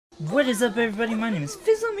What is up, everybody? My name is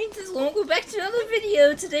Fizzlemeans and welcome back to another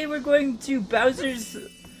video. Today we're going to Bowser's,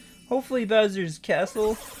 hopefully Bowser's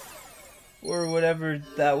castle, or whatever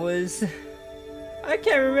that was. I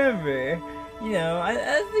can't remember. You know, I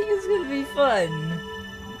think it's gonna be fun.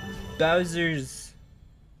 Bowser's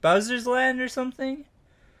land or something?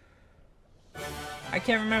 I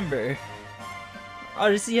can't remember.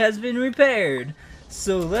 Odyssey has been repaired,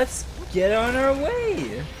 so let's get on our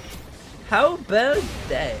way. How about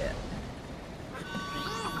that?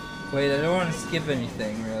 Wait, I don't want to skip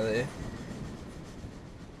anything, really.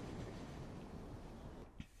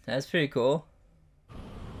 That's pretty cool.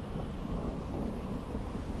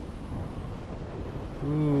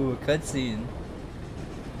 Ooh, a cutscene.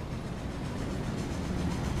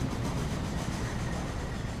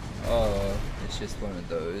 Oh, it's just one of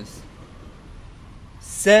those.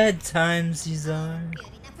 Sad times these are.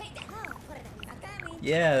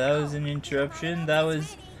 Yeah, that was an interruption. That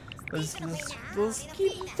was. Let's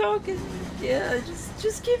keep talking. Yeah,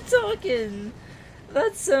 just keep talking.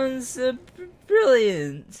 That sounds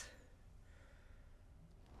brilliant.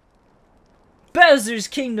 Bowser's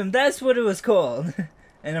Kingdom. That's what it was called.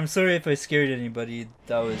 And I'm sorry if I scared anybody.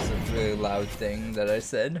 That was a really loud thing that I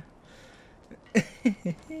said.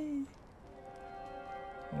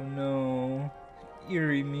 Oh no,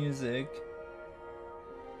 eerie music.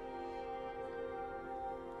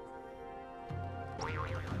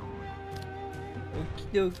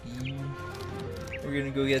 Okie dokie. We're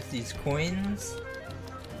gonna go get these coins.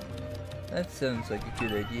 That sounds like a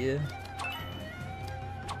good idea.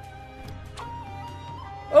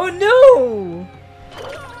 Oh no!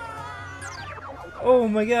 Oh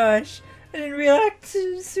my gosh! I didn't react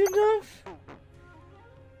soon enough.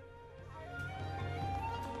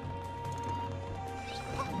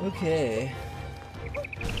 Okay.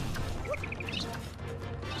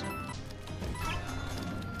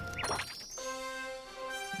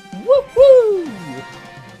 Woohoo!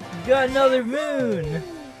 We got another moon!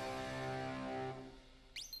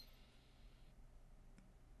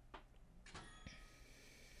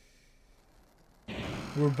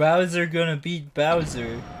 We're Bowser gonna beat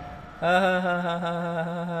Bowser. Ha ha ha ha ha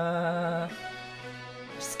ha ha.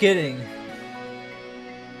 Just kidding.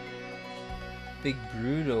 Big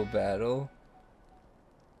Broodal battle.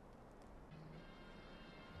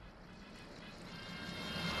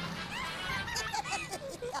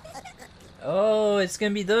 Oh, it's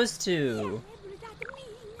gonna be those two.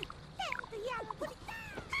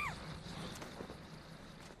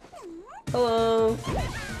 Hello,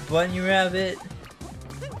 Bunny Rabbit.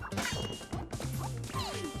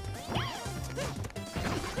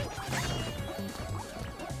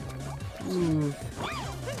 Ooh.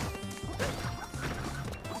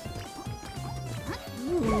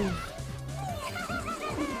 Ooh.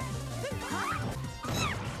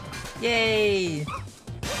 Yay!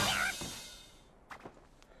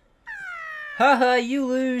 Haha, you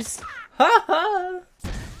lose! Haha!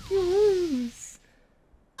 You lose!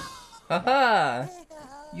 Haha!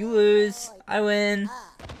 You lose! I win!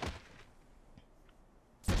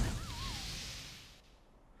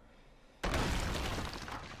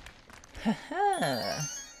 Haha!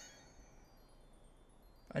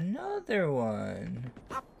 Another one!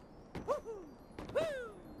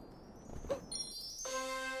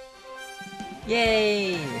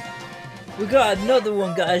 Yay! We got another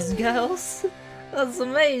one, guys and gals! That's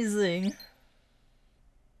amazing!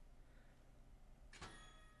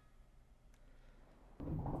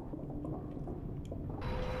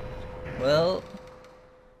 Well,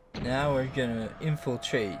 now we're gonna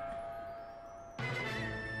infiltrate.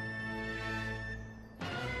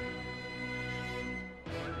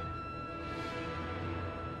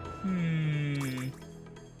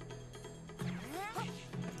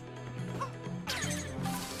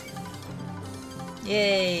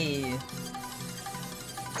 Yay!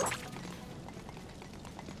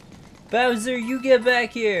 Bowser, you get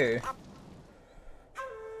back here!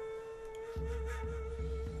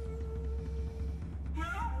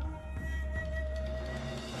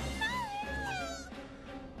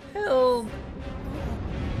 Help!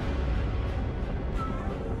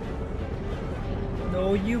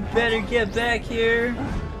 No, you better get back here!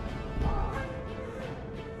 Oh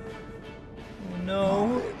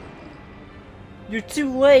no! You're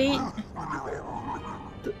too late!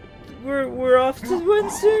 We're off to one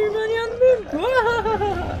ceremony on the moon!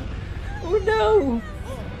 Oh no!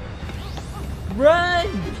 Run!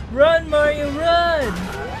 Run, Mario, run!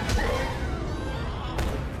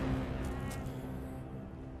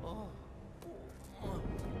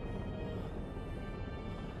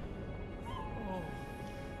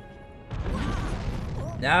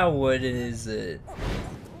 Now what is it?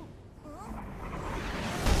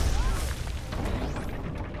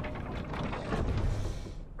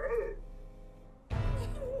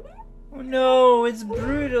 Oh no, it's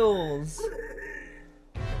Broodals!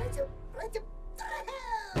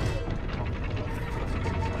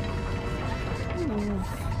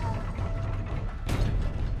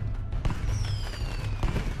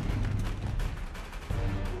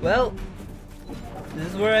 Well,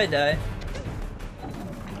 this is where I die.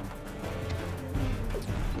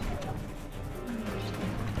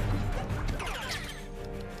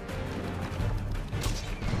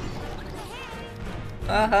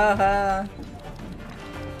 Ha ha ha!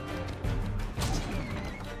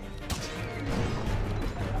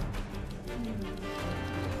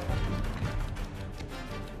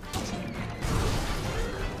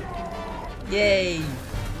 Yay!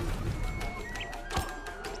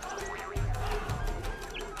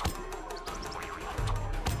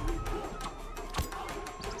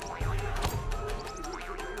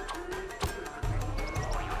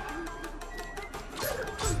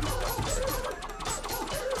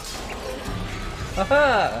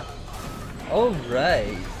 Haha!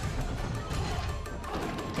 Alright.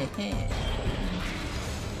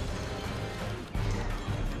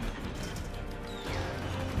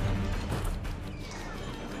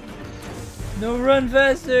 No, run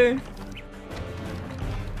faster!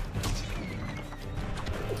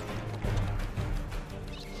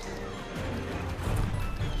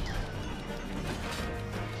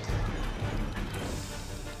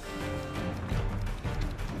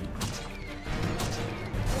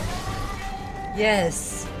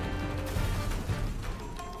 Yes!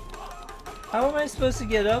 How am I supposed to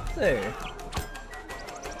get up there?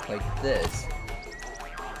 Like this.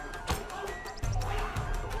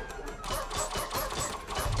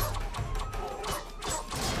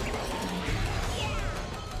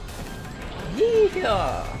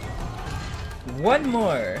 Yeehaw! One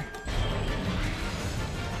more!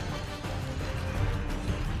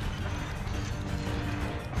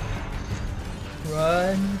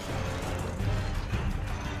 Run!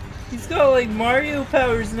 He's got like Mario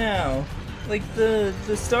powers now! Like the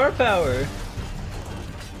star power!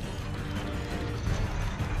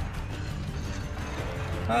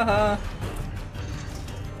 Haha!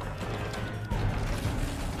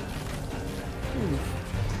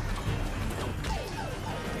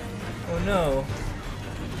 Oh no.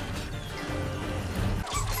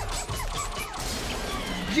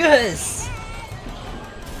 Yes!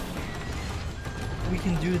 We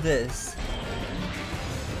can do this.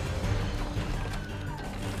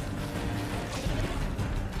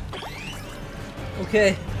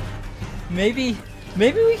 Okay. Maybe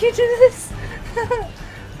we can do this?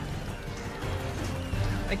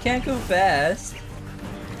 I can't go fast.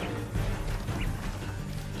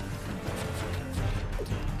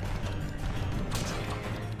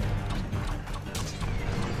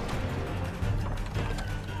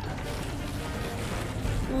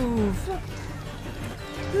 Oof.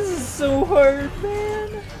 This is so hard,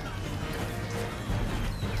 man.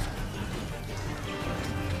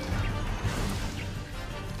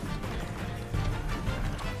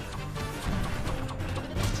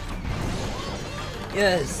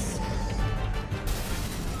 Yes.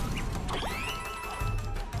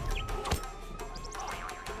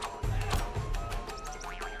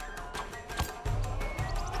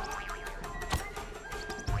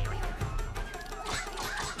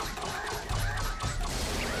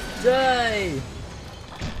 Die!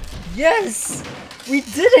 Yes! We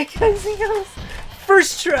did it, guys and girls!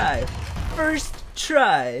 First try! First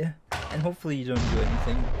try! And hopefully you don't do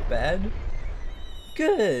anything bad.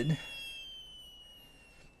 Good.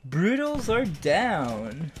 Broodals are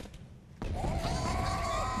down.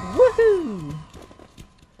 Woohoo!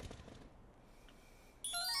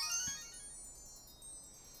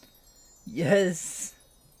 Yes!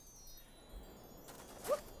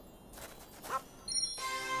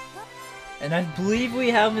 And I believe we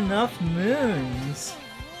have enough moons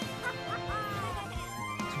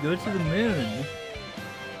to go to the moon.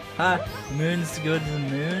 Ha! Moons to go to the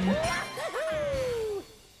moon.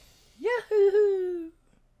 Yahoo!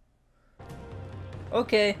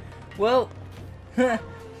 Okay, well, this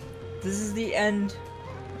is the end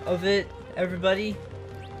of it, everybody.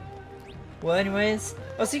 Well, anyways,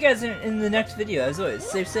 I'll see you guys in the next video. As always,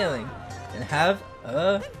 safe sailing, and have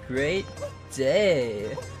a great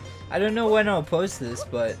day. I don't know when I'll post this,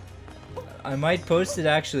 but I might post it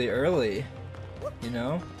actually early, you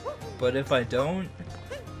know? But if I don't,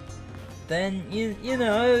 then, you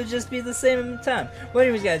know, it would just be the same time. Well,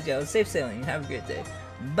 anyways, guys, safe sailing, have a great day.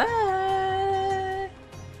 Bye!